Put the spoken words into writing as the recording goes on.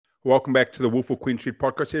Welcome back to the Wolf of Queen Street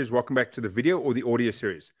podcast series. Welcome back to the video or the audio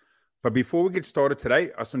series. But before we get started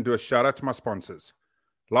today, I just want to do a shout out to my sponsors.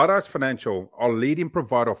 Lighthouse Financial are leading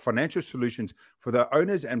provider of financial solutions for the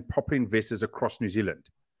owners and property investors across New Zealand.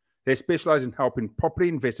 They specialize in helping property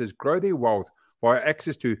investors grow their wealth via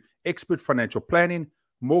access to expert financial planning,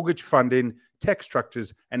 mortgage funding, tax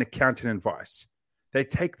structures, and accounting advice. They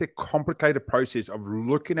take the complicated process of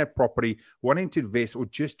looking at property, wanting to invest, or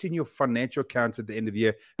just in your financial accounts at the end of the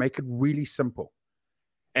year, make it really simple.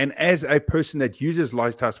 And as a person that uses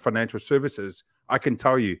Lighthouse Financial Services, I can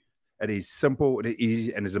tell you it is simple, it is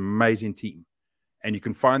easy, and it's an amazing team. And you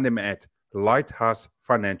can find them at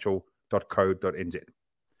lighthousefinancial.co.nz.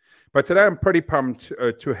 But today I'm pretty pumped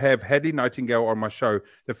to have Hadley Nightingale on my show,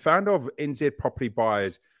 the founder of NZ Property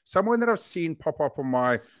Buyers, someone that I've seen pop up on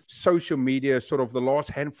my social media sort of the last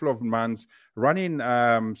handful of months, running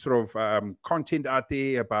content out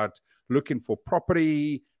there about looking for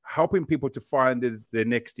property, helping people to find their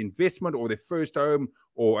next investment or their first home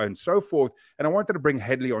and so forth. And I wanted to bring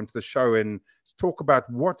Hadley onto the show and talk about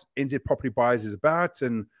what NZ Property Buyers is about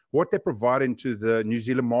and what they're providing to the New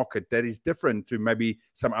Zealand market that is different to maybe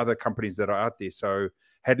some other companies that are out there. So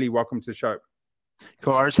Hadley, welcome to the show.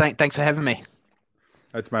 Cool. Thanks for having me.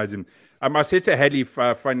 That's amazing. I said to Hadley,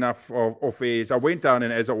 fun enough, off air, I went down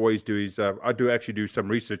and as I always do is I do actually do some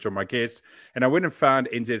research on my guests, and I went and found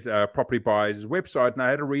NZ Property Buyers' website, and I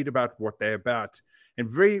had to read about what they're about. And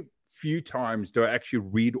very few times do I actually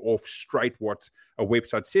read off straight what a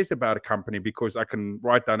website says about a company, because I can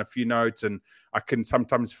write down a few notes and I can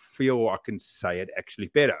sometimes feel I can say it actually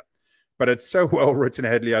better. But it's so well written,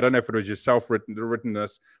 Hadley. I don't know if it was yourself written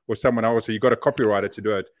this or someone else, or you got a copywriter to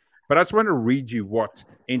do it. But I just want to read you what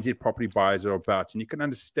NZ Property Buyers are about, and you can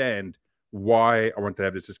understand why I want to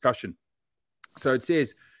have this discussion. So it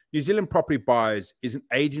says, New Zealand Property Buyers is an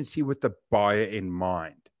agency with the buyer in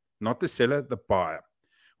mind, not the seller, the buyer.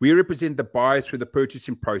 We represent the buyer through the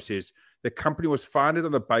purchasing process. The company was founded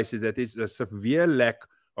on the basis that there's a severe lack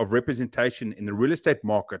of representation in the real estate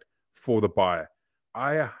market for the buyer.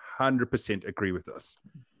 I 100% agree with this.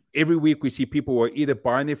 Every week we see people who are either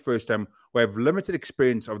buying their first home or have limited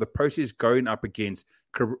experience of the process going up against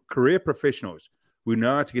career professionals who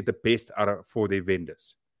know how to get the best out of for their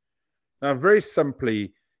vendors. Now, very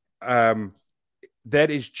simply, that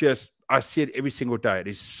is just, I see it every single day. It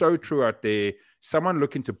is so true out there. Someone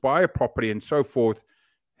looking to buy a property and so forth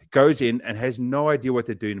goes in and has no idea what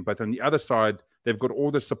they're doing. But on the other side, they've got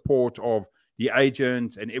all the support of the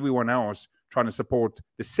agents and everyone else trying to support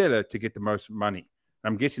the seller to get the most money.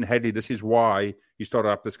 I'm guessing, Hadley, this is why you started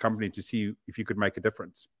up this company, to see if you could make a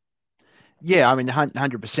difference. Yeah, I mean,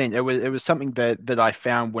 100%. It was something that I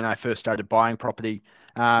found when I first started buying property.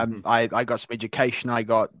 I got some education. I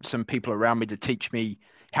got some people around me to teach me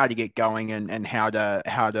how to get going and how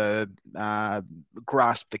to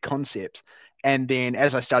grasp the concepts. And then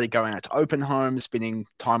as I started going out to open homes, spending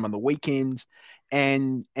time on the weekends,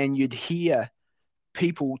 and you'd hear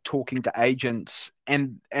people talking to agents,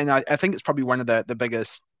 and I think it's probably one of the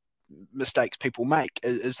biggest mistakes people make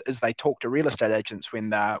is they talk to real estate agents when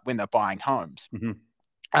they're buying homes.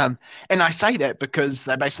 Mm-hmm. And I say that because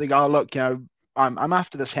they basically go, oh, look, I'm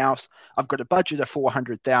after this house. I've got a budget of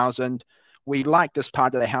 400,000. We like this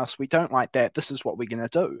part of the house. We don't like that. This is what we're going to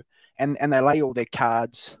do. And they lay all their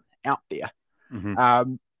cards out there.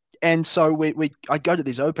 Mm-hmm. And so I go to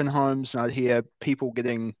these open homes and I'd hear people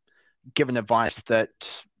getting given advice that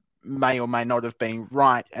may or may not have been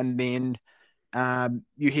right, and then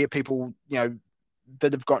you hear people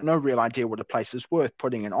that have got no real idea what a place is worth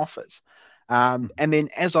putting in offers, and then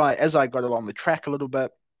as I got along the track a little bit,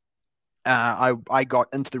 I got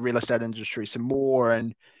into the real estate industry some more,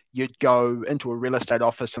 and you'd go into a real estate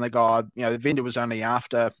office and they go, the vendor was only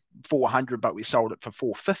after 400 but we sold it for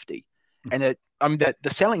 450, and the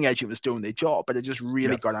selling agent was doing their job, but it just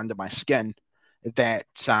really got under my skin that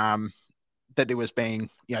there was being,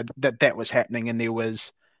 that was happening, and there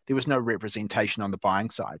was no representation on the buying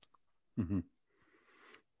side. Mm-hmm.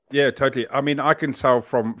 Yeah, totally. I mean, I can tell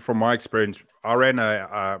from my experience. I ran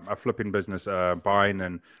a flipping business, buying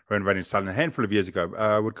and renovating, selling a handful of years ago.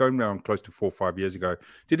 We're going around close to 4 or 5 years ago.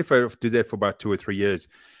 Did that for about 2 or 3 years.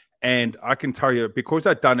 And I can tell you, because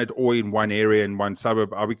I'd done it all in one area, in one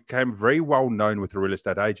suburb, I became very well known with the real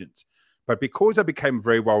estate agents. But because I became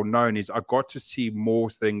very well known, I got to see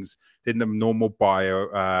more things than the normal buyer,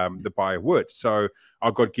 the buyer would. So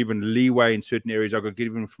I got given leeway in certain areas. I got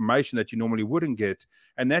given information that you normally wouldn't get.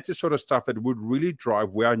 And that's the sort of stuff that would really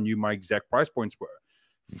drive where I knew my exact price points were.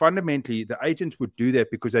 Fundamentally, the agents would do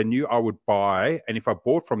that because they knew I would buy. And if I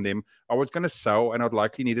bought from them, I was going to sell, and I'd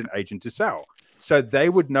likely need an agent to sell. So they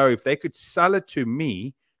would know if they could sell it to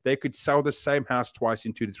me, they could sell the same house twice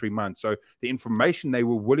in 2 to 3 months. So the information they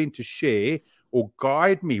were willing to share or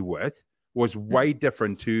guide me with was way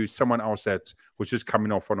different to someone else that was just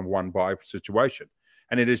coming off on a one buy situation.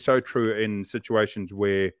 And it is so true in situations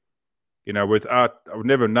where, without, I would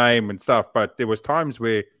never name and stuff, but there was times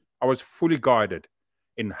where I was fully guided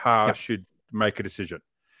in how I should make a decision.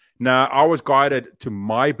 Now, I was guided to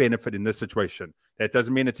my benefit in this situation. That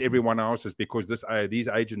doesn't mean it's everyone else's, because these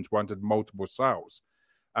agents wanted multiple sales.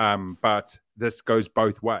 But this goes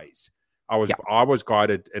both ways. I was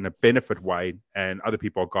guided in a benefit way, and other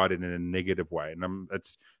people are guided in a negative way. And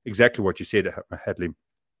it's exactly what you said, Hadley.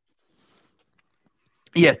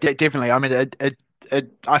 Yeah, definitely. I mean,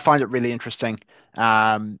 I find it really interesting.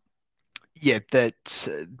 That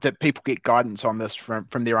people get guidance on this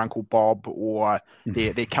from their Uncle Bob or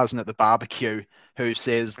their cousin at the barbecue, who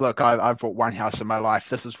says, look, I've bought one house in my life,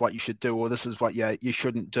 this is what you should do, or this is what you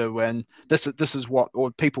shouldn't do, and this is what,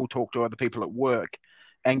 or people talk to other people at work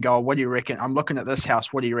and go, what do you reckon? I'm looking at this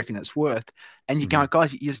house, what do you reckon it's worth? And you go,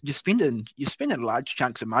 guys, you're spending large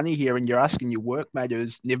chunks of money here, and you're asking your workmate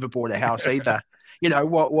who's never bought a house either,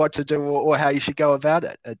 what to do or how you should go about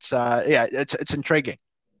it. It's intriguing.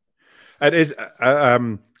 It is.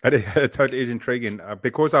 It totally is intriguing,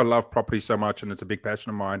 because I love property so much, and it's a big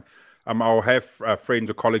passion of mine. I'll have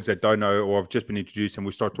friends or colleagues that don't know or have just been introduced, and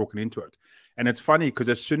we start talking into it. And it's funny because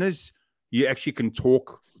as soon as you actually can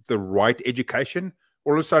talk the right education,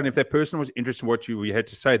 all of a sudden, if that person was interested in what you had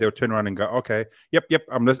to say, they'll turn around and go, okay, yep,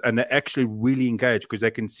 I'm this. And they're actually really engaged because they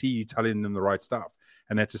can see you telling them the right stuff.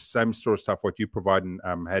 And that's the same sort of stuff what you provide,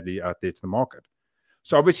 Hadley, out there to the market.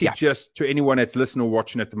 So obviously, just to anyone that's listening or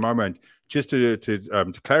watching at the moment, just to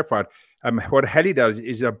clarify, what Hadley does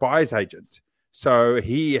is a buyer's agent. So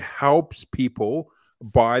he helps people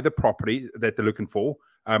buy the property that they're looking for,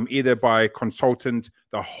 either by consultant,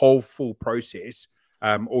 the whole full process,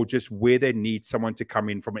 or just where they need someone to come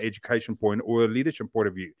in from an education point or a leadership point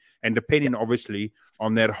of view. And depending, obviously,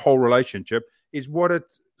 on that whole relationship is what it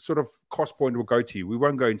sort of cost point will go to you. We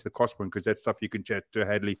won't go into the cost point because that's stuff you can chat to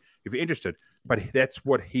Hadley if you're interested. But that's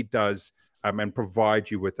what he does, and provide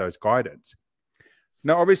you with those guidance.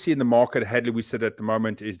 Now, obviously, in the market, Hadley, we said at the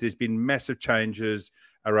moment, is there's been massive changes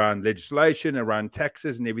around legislation, around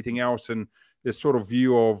taxes and everything else. And this sort of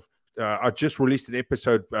view of, I just released an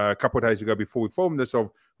episode a couple of days ago before we filmed this, of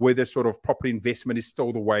whether sort of property investment is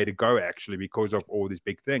still the way to go, actually, because of all these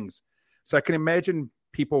big things. So I can imagine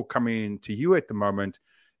people coming to you at the moment,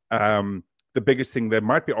 the biggest thing they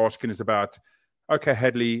might be asking is about, okay,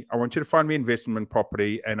 Hadley, I want you to find me investment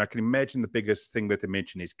property. And I can imagine the biggest thing that they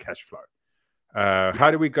mention is cash flow.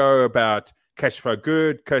 How do we go about cash flow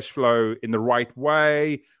good, cash flow in the right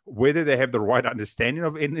way, whether they have the right understanding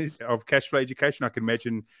of cash flow education? I can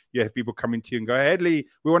imagine you have people coming to you and go, Hadley,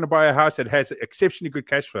 we want to buy a house that has exceptionally good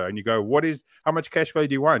cash flow. And you go, how much cash flow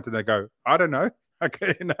do you want? And they go, I don't know.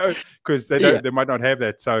 Okay, because they might not have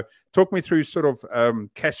that. So talk me through sort of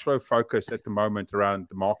cash flow focus at the moment around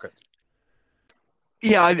the market.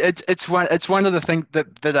 Yeah, it's one of the things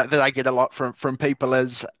that I get a lot from people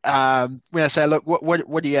is when I say, look,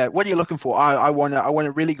 what are you looking for? I want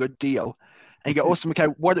a really good deal, and you go, awesome. Okay,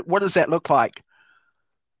 what does that look like?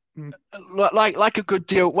 Like a good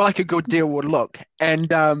deal. Well, like a good deal would look,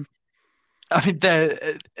 and I mean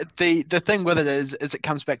the thing with it is it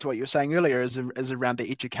comes back to what you were saying earlier, is around the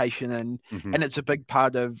education, and it's a big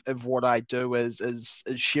part of what I do is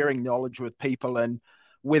sharing knowledge with people, and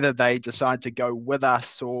whether they decide to go with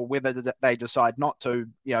us or whether they decide not to,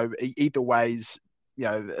 either ways,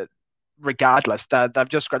 regardless, they've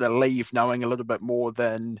just got to leave knowing a little bit more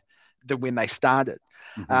than when they started.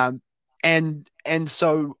 And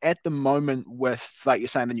so at the moment, with, like you're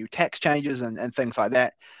saying, the new tax changes and things like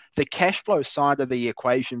that, the cash flow side of the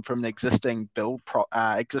equation from an existing build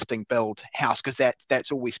house, because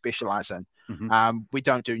that's all we specialize in. We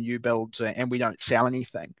don't do new builds, and we don't sell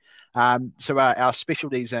anything. So our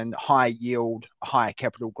specialties in high yield, high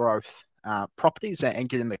capital growth properties, and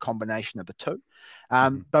getting the combination of the two.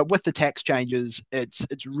 But with the tax changes, it's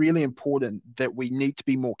really important that we need to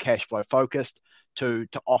be more cash flow focused to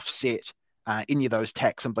offset any of those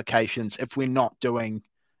tax implications if we're not doing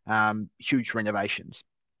huge renovations.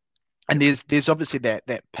 And there's obviously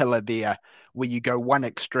that pillar there where you go one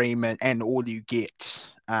extreme and all you get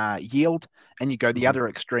yield, and you go the other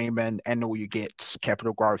extreme and all you get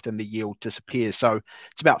capital growth and the yield disappears. So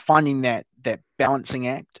it's about finding that balancing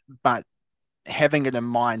act, but having it in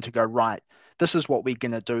mind to go, right, this is what we're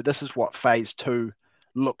going to do. This is what phase 2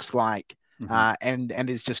 looks like. And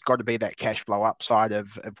there's just got to be that cash flow upside of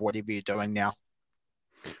whatever you're doing now.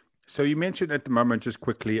 So you mentioned at the moment, just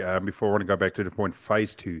quickly, before I want to go back to the point,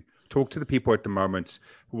 phase 2. talk to the people at the moment.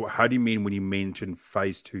 How do you mean when you mention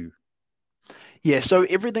phase two? Yeah, so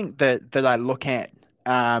everything that I look at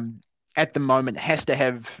the moment has to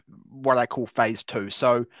have what I call phase two.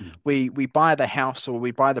 So Mm. we buy the house or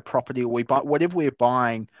we buy the property or we buy whatever we're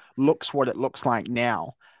buying looks what it looks like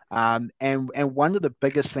now. And one of the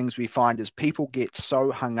biggest things we find is people get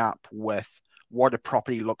so hung up with what a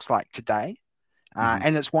property looks like today. Mm-hmm.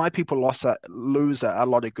 And it's why people lose a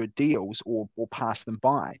lot of good deals or pass them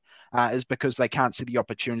by, is because they can't see the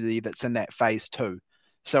opportunity that's in that phase two.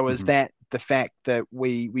 So is Mm-hmm. that the fact that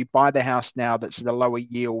we buy the house now that's at a lower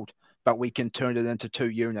yield, but we can turn it into 2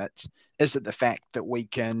 units? Is it the fact that we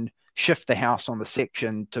can shift the house on the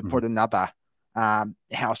section to Mm-hmm. put another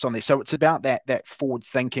house on there? So it's about that forward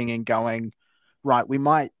thinking and going, right, we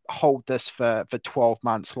might hold this for 12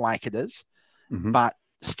 months like it is, Mm-hmm. but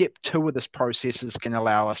step two of this process is going to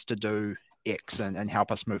allow us to do X and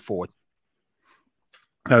help us move forward.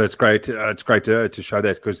 No, that's great. It's great to show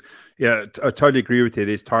that because, yeah, I totally agree with you.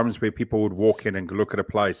 There's times where people would walk in and look at a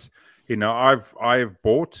place. I've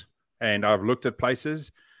bought and I've looked at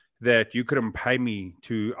places that you couldn't pay me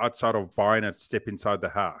to outside of buying it, step inside the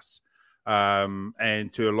house.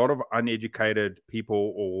 And to a lot of uneducated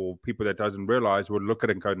people or people that doesn't realize would look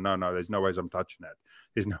at it and go, no, there's no ways I'm touching that.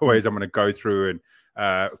 There's no ways I'm going to go through and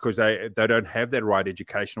because they don't have that right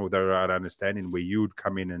education or the right understanding where you would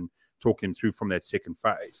come in and talk them through from that second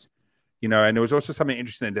phase. And there was also something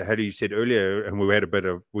interesting that Hadley said earlier, and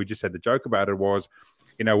we just had the joke about it was,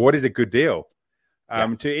 what is a good deal?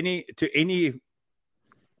 To any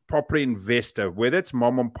property investor, whether it's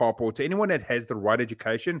mom and pop or to anyone that has the right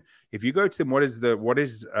education, if you go to them, what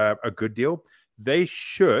is a good deal? They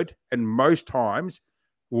should, and most times,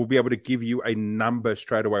 will be able to give you a number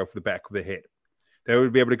straight away off the back of the head. They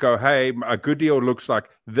would be able to go, hey, a good deal looks like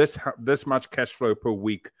this much cash flow per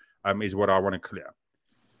week is what I want to clear.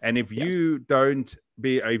 And if you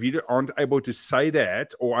aren't able to say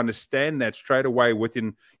that or understand that straight away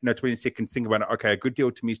within 20 seconds, think about it. Okay, a good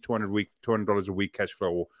deal to me is $200 a week cash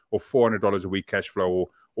flow, or $400 a week cash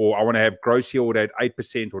flow, or I want to have gross yield at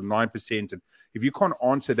 8% or 9%. And if you can't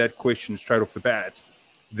answer that question straight off the bat,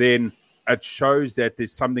 then it shows that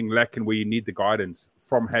there's something lacking where you need the guidance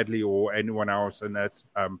from Hadley or anyone else, and that's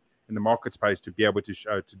in the market space to be able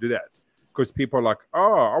to do that. Because people are like,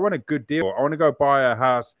 oh, I want a good deal. I want to go buy a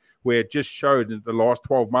house where it just showed in the last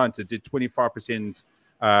 12 months it did 25%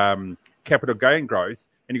 capital gain growth.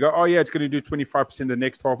 And you go, oh, yeah, it's going to do 25% the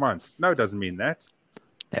next 12 months. No, it doesn't mean that.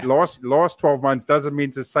 Yeah. Last 12 months doesn't mean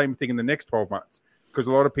it's the same thing in the next 12 months. Because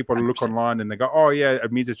a lot of people 100%. Look online and they go, oh, yeah,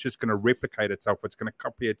 it means it's just going to replicate itself. It's going to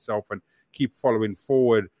copy itself and keep following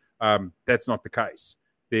forward. That's not the case.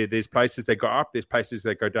 There's places that go up, there's places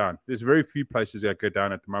that go down. There's very few places that go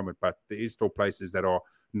down at the moment, but there is still places that are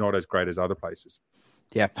not as great as other places.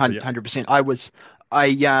 Yeah, 100%.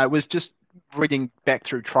 I was just reading back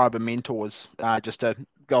through Tribe of Mentors, just to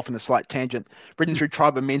go off on a slight tangent, reading through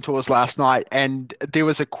Tribe of Mentors last night, and there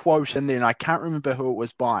was a quote in there, and I can't remember who it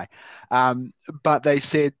was by, but they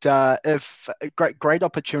said, if great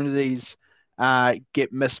opportunities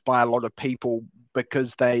get missed by a lot of people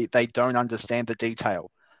because they don't understand the detail.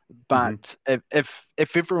 But if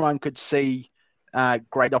everyone could see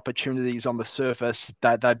great opportunities on the surface,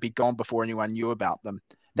 they'd be gone before anyone knew about them.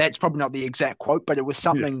 That's probably not the exact quote, but it was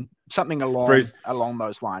something along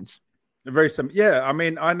those lines. Very simple. Yeah, I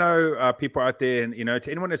mean, I know people out there, and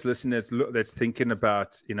to anyone that's listening, that's thinking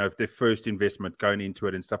about if their first investment going into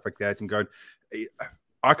it and stuff like that, and going,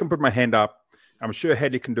 I can put my hand up. I'm sure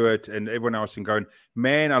Hadley can do it, and everyone else, and going,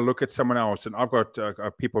 man, I look at someone else, and I've got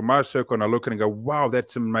people in my circle, and I look at it and go, wow,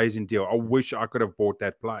 that's an amazing deal. I wish I could have bought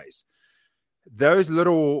that place. Those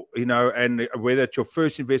little, and whether it's your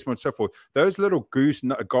first investment and so forth, those little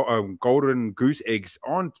golden goose eggs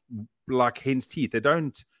aren't like hen's teeth. They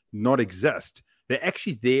don't not exist. They're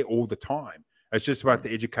actually there all the time. It's just about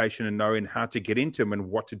the education and knowing how to get into them and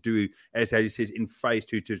what to do, as Hadley says, in phase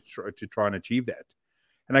two to try and achieve that.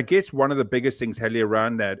 And I guess one of the biggest things, Hadley,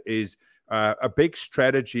 around that is a big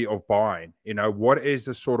strategy of buying. What is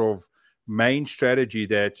the sort of main strategy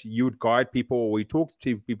that you would guide people, or we talk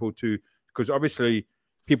to people to? Because obviously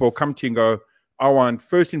people come to you and go, I want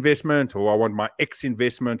first investment, or I want my X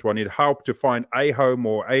investment, or I need help to find a home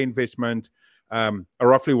or a investment. I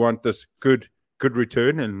roughly want this good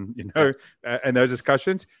return, and and those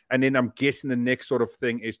discussions. And then I'm guessing the next sort of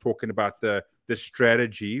thing is talking about the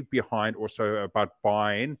strategy behind, also about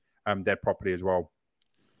buying that property as well.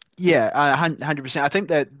 Yeah, 100%. I think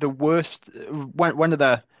that the worst one of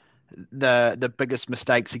the biggest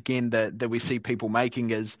mistakes again that we see people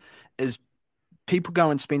making is people go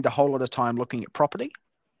and spend a whole lot of time looking at property,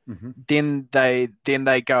 Mm-hmm. Then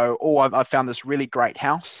they go, oh, I've found this really great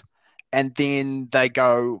house, and then they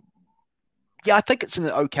go, yeah, I think it's in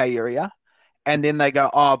an okay area, and then they go,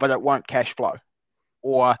 oh, but it won't cash flow,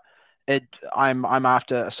 or it I'm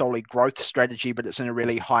after a solely growth strategy, but it's in a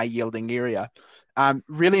really high yielding area.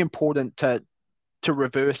 Really important to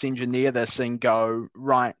reverse engineer this and go,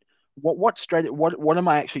 right, what am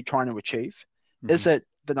I actually trying to achieve? Mm-hmm. Is it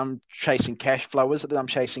that I'm chasing cash flow? Is it that I'm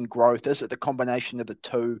chasing growth? Is it the combination of the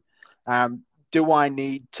two? Do I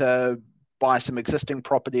need to buy some existing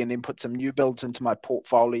property and then put some new builds into my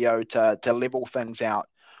portfolio to level things out?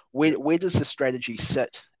 Yep. Where does the strategy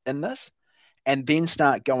sit in this? And then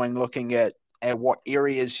start looking at what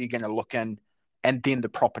areas you're going to look in, and then the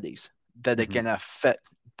properties that are Mm-hmm. going to fit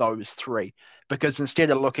those three. Because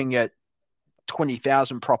instead of looking at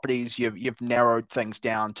 20,000 properties, you've narrowed things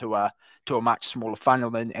down to a much smaller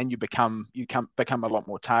funnel, and you become a lot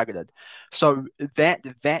more targeted. So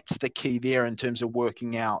that's the key there in terms of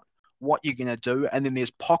working out what you're going to do. And then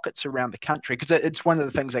there's pockets around the country, because it's one of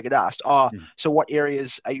the things I get asked. So what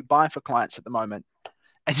areas are you buying for clients at the moment?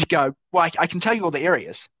 And you go, well, I can tell you all the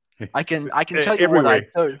areas. I can tell you what I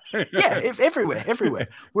Everywhere. do. Yeah, everywhere.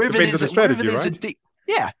 Depends on the strategy,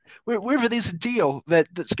 right? Wherever there's a deal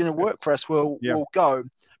that's going to work for us, we'll go,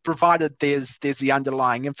 provided there's the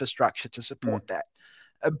underlying infrastructure to support that.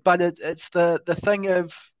 But it's the thing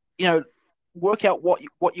of, work out what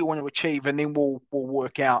you want to achieve, and then we'll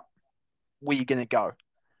work out where you're going to go.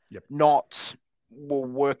 Yep. Not we'll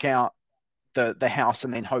work out the house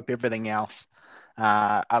and then hope everything else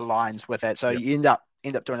aligns with it. So you end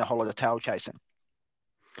up doing a whole lot of tail chasing.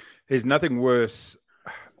 There's nothing worse,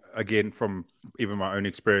 again, from even my own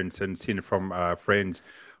experience and seeing it from friends,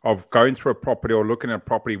 of going through a property or looking at a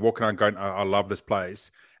property, walking around going, I love this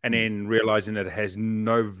place, and then realizing that it has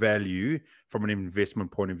no value from an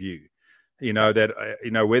investment point of view.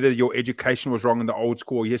 That whether your education was wrong in the old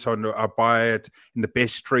school, yes, I buy it in the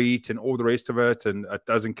best street and all the rest of it, and it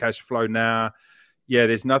doesn't cash flow now. Yeah,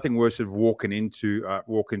 there's nothing worse than walking into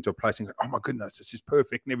a place and go, oh my goodness, this is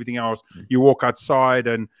perfect, and everything else. You walk outside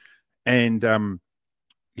and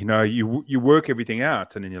you work everything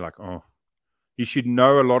out, and then you're like, oh, you should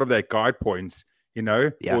know a lot of that guide points, or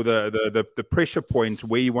the pressure points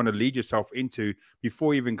where you want to lead yourself into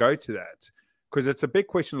before you even go to that. Because it's a big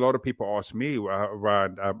question a lot of people ask me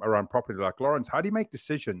around property. Like, Lawrence, how do you make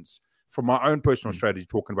decisions? From my own personal strategy,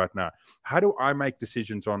 talking about now, how do I make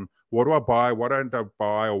decisions on what do I buy, what don't I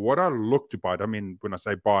buy, or what I look to buy? I mean, when I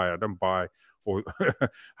say buy, I don't buy, or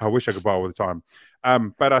I wish I could buy all the time.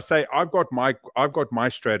 But I say I've got my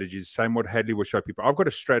strategies. Same what Hadley will show people. I've got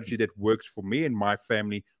a strategy that works for me and my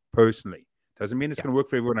family personally. Doesn't mean it's going to work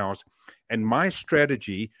for everyone else. And my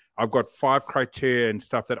strategy, I've got 5 criteria and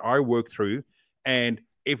stuff that I work through, and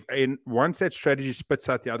once that strategy spits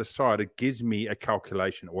out the other side, it gives me a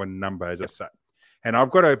calculation or a number, as I say. And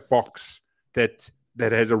I've got a box that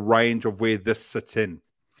has a range of where this sits in.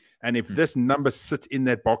 And if this number sits in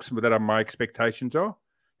that box that my expectations are,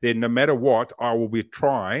 then no matter what, I will be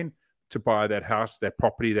trying to buy that house, that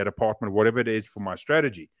property, that apartment, whatever it is for my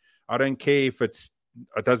strategy. I don't care if it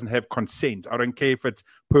doesn't have consent. I don't care if it's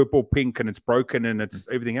purple, pink, and it's broken and it's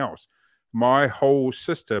everything else. My whole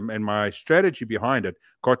system and my strategy behind it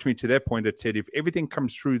got me to that point that said, if everything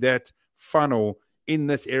comes through that funnel in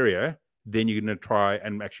this area, then you're going to try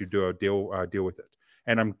and actually do a deal with it.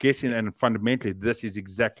 And I'm guessing, and fundamentally, this is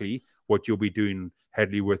exactly what you'll be doing,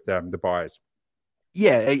 Hadley, with the buyers.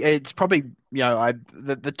 Yeah, it's probably,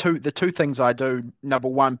 the two things I do. Number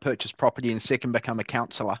one, purchase property, and second, become a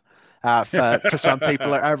counsellor. For some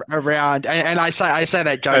people around, and I say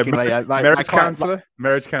that jokingly. Marriage counselor.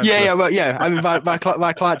 Yeah. I mean,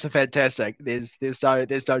 my clients are fantastic. There's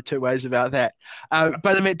no two ways about that.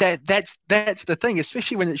 But I mean, that's the thing,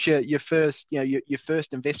 especially when it's your first your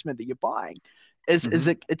first investment that you're buying,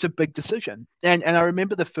 it's a big decision. And I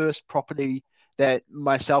remember the first property that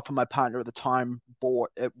myself and my partner at the time bought.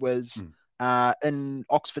 It was in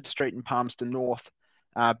Oxford Street in Palmerston North.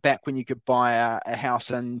 Back when you could buy a house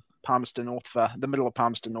in Palmerston North, for the middle of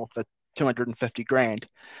Palmerston North, for $250,000,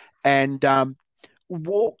 and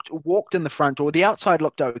walked in the front door. The outside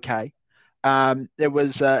looked okay. It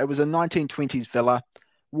was a 1920s villa.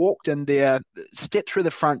 Walked in there, stepped through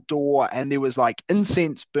the front door, and there was like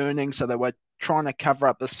incense burning. So they were trying to cover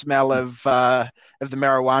up the smell of the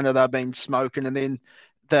marijuana they've been smoking. And then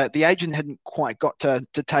the agent hadn't quite got to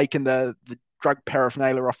taking the drug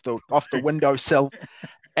paraphernalia off the windowsill.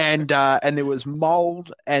 And there was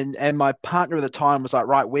mold, and my partner at the time was like,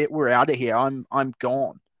 right, we're out of here. I'm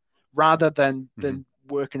gone. Rather than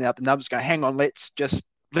working out the numbers, going, hang on, let's just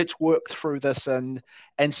let's work through this and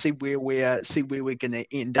see where we're going to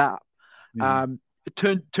end up. Mhm. It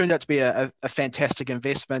turned out to be a fantastic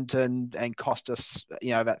investment and cost us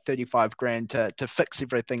about 35 grand to fix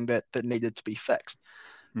everything that needed to be fixed.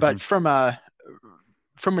 But Mhm.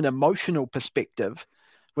 from an emotional perspective,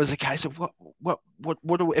 was a case of if What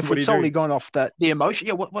are we'd you solely doing? gone off the emotion,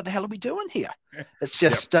 what the hell are we doing here? It's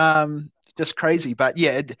Yep. just crazy. But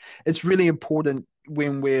yeah, it's really important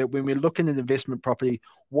when we're looking at investment property.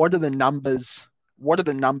 What are the numbers? What do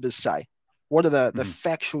the numbers say? What are the Mhm.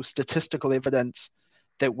 factual statistical evidence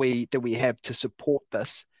that we have to support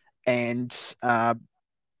this? And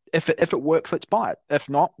if it works, let's buy it. If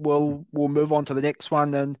not, we'll move on to the next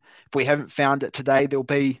one. And if we haven't found it today, there'll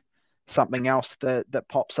be something else that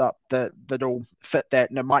pops up that'll fit that.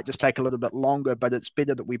 And it might just take a little bit longer, but it's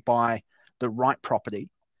better that we buy the right property.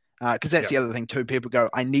 Because that's Yep. the other thing too. People go,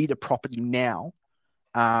 I need a property now,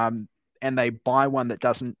 um, and they buy one that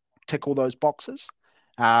doesn't tick all those boxes,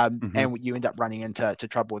 Mhm. and you end up running into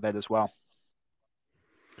trouble with that as well.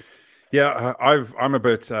 Yeah, I'm a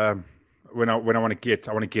bit when I want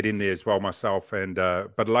to get in there as well myself, and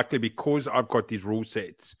but luckily because I've got these rule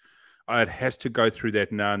sets, it has to go through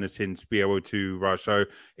that now in the sense be able to rush. So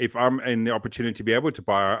if I'm in the opportunity to be able to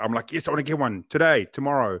buy, I'm like, yes, I want to get one today,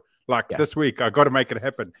 tomorrow, like Yeah, this week. I got to make it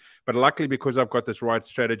happen. But luckily because I've got this right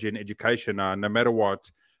strategy and education, no matter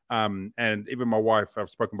what. And even my wife, I've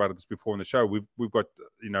spoken about this before on the show. We've got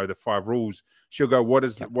the 5 rules. She'll go,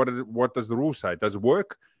 yeah, what does the rule say? Does it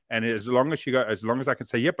work? And as long as I can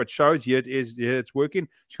say, yep, it shows, yeah, it is, yeah, it's working.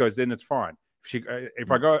 She goes, then it's fine.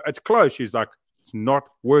 If I go, it's close. She's like, it's not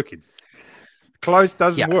working. Close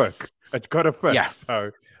doesn't yeah, work. It's got to fit. yeah.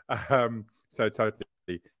 So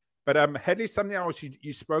totally. But Hadley, something else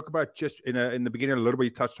you spoke about just in the beginning a little bit. You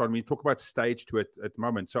touched on. We talk about stage to it at the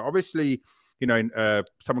moment. So obviously,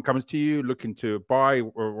 someone comes to you looking to buy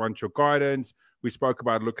or wants your guidance. We spoke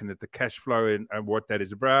about looking at the cash flow and what that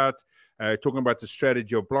is about. Talking about the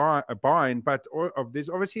strategy of buying, but there's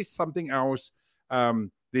obviously something else.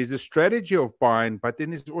 There's a strategy of buying, but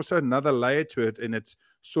then there's also another layer to it, and it's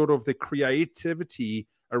sort of the creativity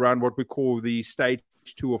around what we call the stage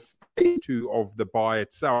two of the buy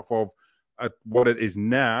itself, of what it is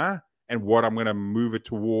now and what I'm going to move it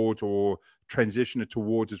towards or transition it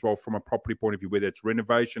towards as well from a property point of view, whether it's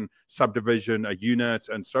renovation, subdivision, a unit,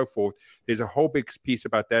 and so forth. There's a whole big piece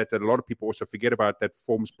about that a lot of people also forget about that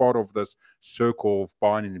forms part of this circle of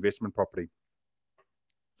buying an investment property.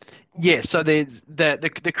 Yeah, so there's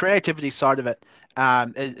the creativity side of it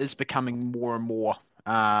is becoming more and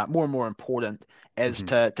more important as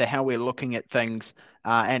Mm-hmm. to how we're looking at things,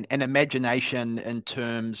 and imagination in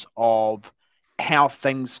terms of how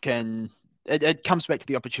things can. It comes back to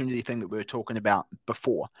the opportunity thing that we were talking about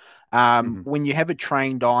before. Mm-hmm. When you have a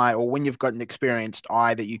trained eye, or when you've got an experienced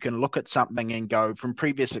eye, that you can look at something and go, from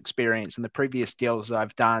previous experience and the previous deals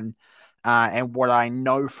I've done, and what I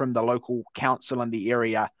know from the local council in the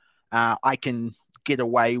area, I can get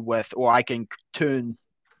away with, or I can turn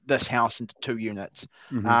this house into 2 units.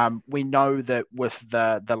 Mm-hmm. We know that with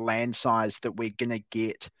the land size that we're going to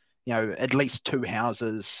get, at least 2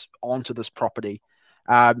 houses onto this property.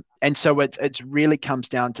 And so it really comes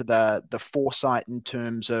down to the foresight in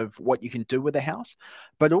terms of what you can do with a house,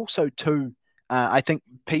 but also too, I think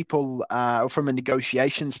people, from a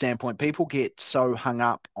negotiation standpoint, people get so hung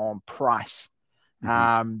up on price, Mm-hmm.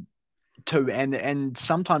 um, too, and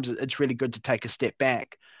sometimes it's really good to take a step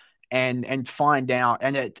back and find out.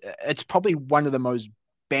 And it's probably one of the most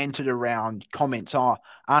bantered around comments are,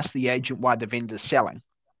 ask the agent why the vendor's selling.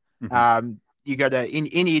 Mm-hmm. You go to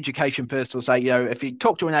any education person will say, if you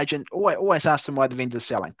talk to an agent, always ask them why the vendor's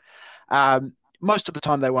selling. Most of the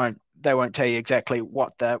time they won't tell you exactly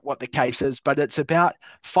what the case is, but it's about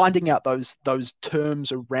finding out those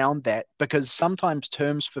terms around that, because sometimes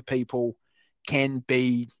terms for people can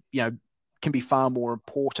be can be far more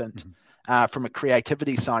important, Mm-hmm. from a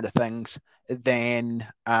creativity side of things, than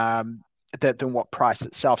than what price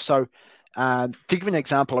itself. So, to give an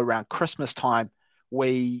example, around Christmas time,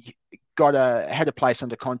 we had a place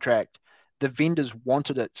under contract. The vendors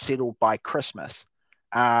wanted it settled by Christmas.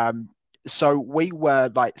 Um, so we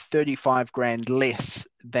were like 35 grand less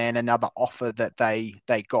than another offer that they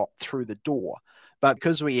got through the door. But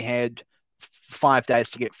because we had 5 days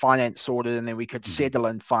to get finance sorted, and then we could Mm-hmm. settle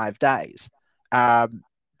in 5 days, um,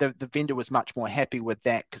 the vendor was much more happy with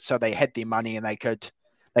that. So they had their money, and they could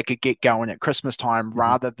get going at Christmas time, Mm-hmm.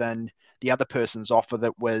 rather than the other person's offer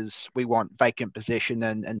that was, we want vacant possession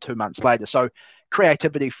and 2 months later. So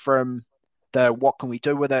creativity from the what can we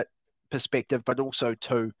do with it perspective, but also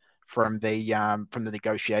too from the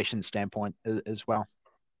negotiation standpoint as well.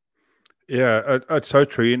 Yeah, it's so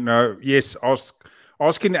true. Yes,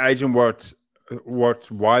 asking the agent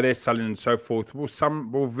why they're selling and so forth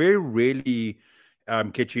will very rarely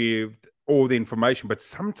get you all the information, but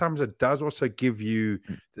sometimes it does also give you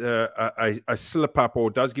a slip up, or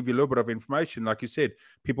does give you a little bit of information. Like you said,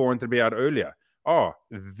 people want to be out earlier. Oh,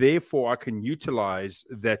 therefore I can utilize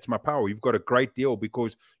that to my power. You've got a great deal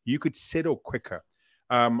because you could settle quicker.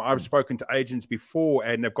 I've spoken to agents before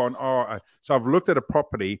and they've gone, so I've looked at a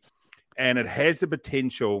property and it has the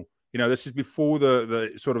potential. This is before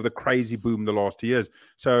the sort of the crazy boom the last 2 years.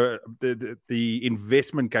 So the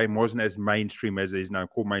investment game wasn't as mainstream as it is now.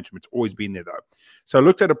 Called mainstream. It's always been there though. So I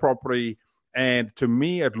looked at a property, and to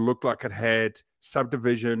me, it looked like it had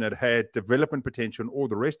subdivision, it had development potential, and all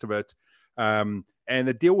the rest of it. And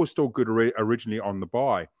the deal was still good originally on the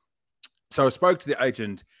buy. So I spoke to the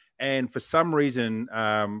agent, and for some reason,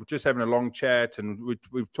 just having a long chat, and we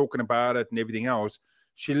were talking about it and everything else,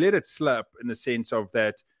 she let it slip in the sense of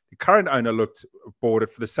that the current owner bought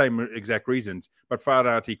it for the same exact reasons, but found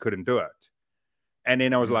out he couldn't do it. And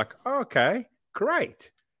then I was like, okay,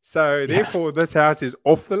 great. So therefore, this house is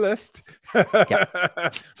off the list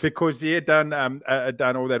because he had done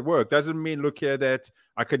all that work. Doesn't mean, look here, that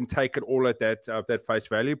I couldn't take it all at that face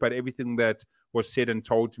value, but everything that was said and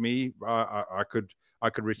told to me, I could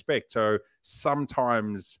respect. So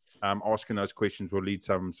sometimes asking those questions will lead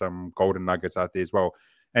some golden nuggets out there as well.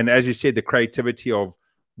 And as you said, the creativity of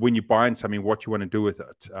when you're buying something, what you want to do with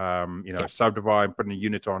it, subdivide, putting a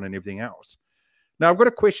unit on, and everything else. Now, I've got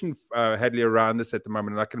a question, Hadley, around this at the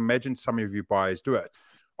moment, and I can imagine some of you buyers do it.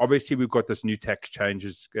 Obviously, we've got this new tax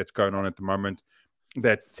changes that's going on at the moment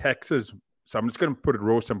that taxes. So I'm just going to put it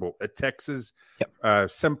real simple. It taxes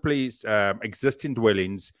simply existing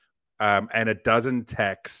dwellings, and it doesn't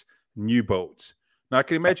tax new builds. Now, I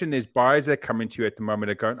can imagine there's buyers that come into you at the moment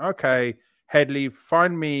that are going, okay, Hadley,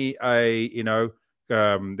 find me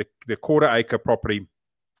the quarter acre property.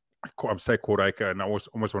 I'm say quarter acre, and I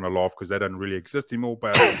almost want to laugh because they don't really exist anymore.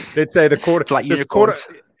 But let's say the quarter, like unicorns.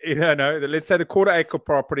 Let's say the quarter acre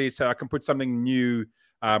property, so I can put something new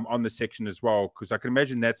on the section as well, because I can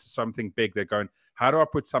imagine that's something big. They're going, how do I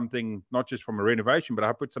put something not just from a renovation, but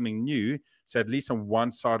I put something new, so at least on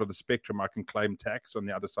one side of the spectrum I can claim tax, on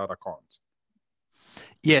the other side I can't.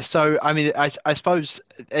 Yeah, so I mean, I suppose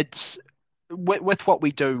it's with what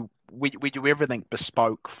we do, we do everything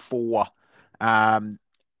bespoke for our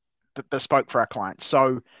clients.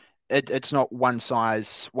 So it's not one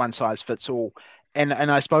size fits all. And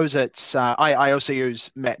I suppose it's I also use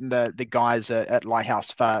Matt and the guys at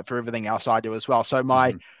Lighthouse for everything else I do as well. So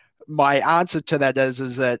my answer to that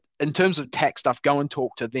is that in terms of tax stuff, go and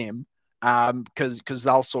talk to them, because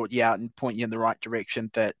they'll sort you out and point you in the right direction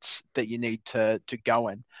that you need to go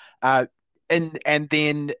in. And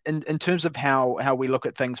then in terms of how we look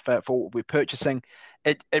at things for what we're purchasing,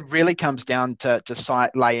 it really comes down to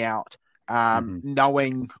site layout,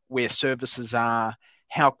 knowing where services are,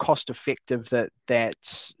 how cost effective that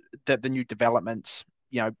the new developments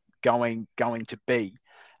going to be,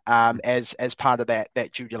 as part of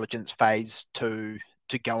that due diligence phase to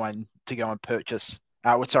go and purchase.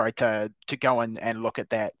 To go and look at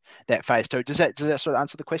that phase too. Does that sort of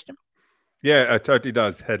answer the question? Yeah, it totally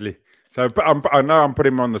does, Hadley. So I know I'm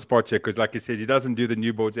putting him on the spot here because, like he says, he doesn't do the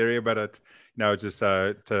new boards area, but it's just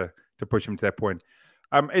to push him to that point.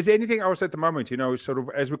 Is there anything else at the moment? Sort of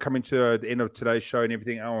as we're coming to the end of today's show and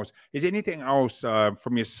everything else, is there anything else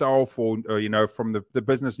from yourself or from the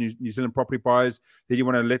business New Zealand property buyers that you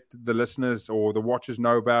want to let the listeners or the watchers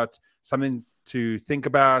know about, something to think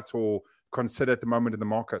about or consider at the moment in the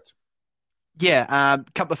market? Yeah, a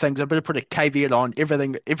couple of things. I'm going to put a caveat on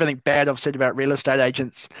everything bad I've said about real estate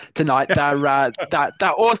agents tonight. They're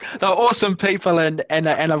awesome people, and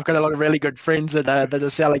I've got a lot of really good friends that are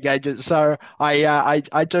selling agents. So I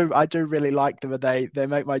do really like them, and they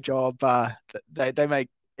make my job they make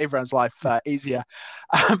everyone's life easier.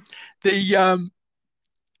 I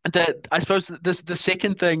suppose the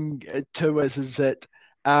second thing too is that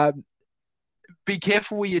be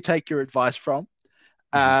careful where you take your advice from.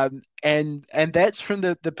 And that's from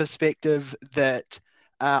the perspective that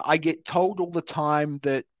I get told all the time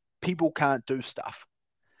that people can't do stuff.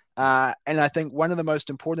 And I think one of the most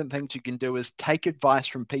important things you can do is take advice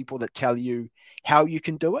from people that tell you how you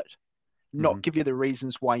can do it, not give you the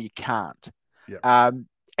reasons why you can't. And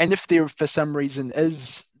if there for some reason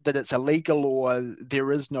is that it's illegal or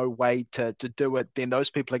there is no way to do it, then those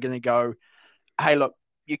people are going to go, hey, look,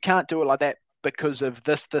 you can't do it like that because of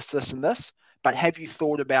this, and this. But have you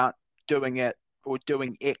thought about doing it or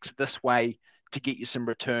doing X this way to get you some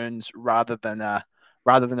returns rather than a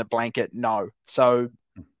blanket no? So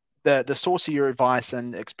the source of your advice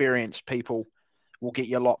and experienced people will get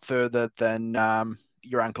you a lot further than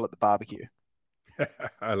your uncle at the barbecue.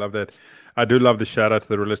 I love that. I do love the shout out to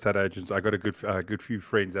the real estate agents. I got a good few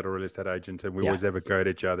friends that are real estate agents, and we Yeah. always have a go at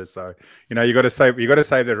each other. So you got to save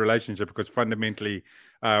that relationship because fundamentally,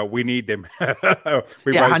 we need them. We Yeah, both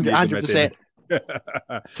need them at the 100%.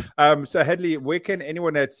 end. So Hadley, where can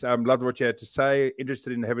anyone that's loved what you had to say,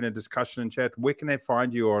 interested in having a discussion and chat, where can they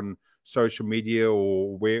find you on social media,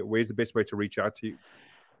 or where's the best way to reach out to you?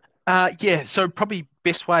 Yeah, so probably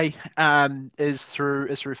best way is through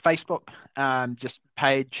Facebook, just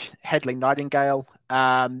page Hadley Nightingale.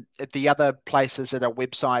 The other places at our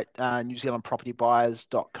website,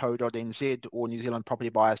 newzealandpropertybuyers.co.nz or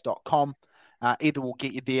newzealandpropertybuyers.com. Either will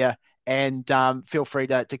get you there, and feel free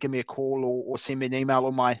to give me a call or send me an email.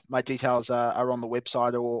 All my details are on the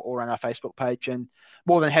website or on our Facebook page, and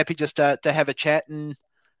more than happy just to have a chat and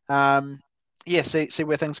yeah, see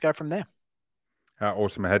where things go from there.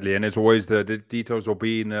 Awesome, Hadley. And as always, the details will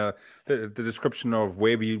be in the description of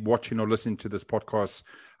wherever you're watching or listening to this podcast.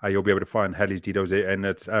 You'll be able to find Hadley's details there. And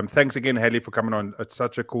it's thanks again, Hadley, for coming on. It's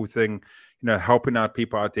such a cool thing, helping out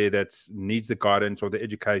people out there that needs the guidance or the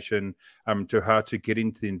education to how to get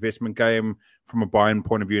into the investment game from a buying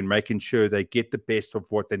point of view and making sure they get the best of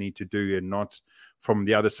what they need to do and not from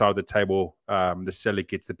the other side of the table, the seller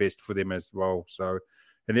gets the best for them as well. So,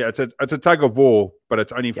 and it's a tug of war, but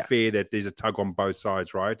it's only fair that there's a tug on both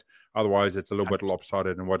sides, right? Otherwise, it's a little bit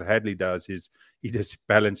lopsided. And what Hadley does is he just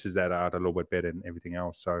balances that out a little bit better than everything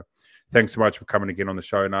else. So thanks so much for coming again on the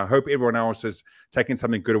show. And I hope everyone else is taking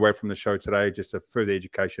something good away from the show today, just a further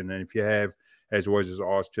education. And if you have, as always, as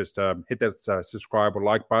asked, just hit that subscribe or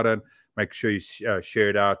like button. Make sure you share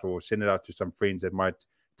it out or send it out to some friends that might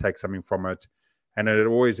take something from it. And it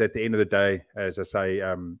always, at the end of the day, as I say,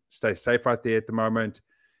 stay safe out there at the moment,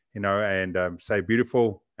 and stay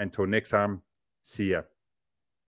beautiful. Until next time, see ya.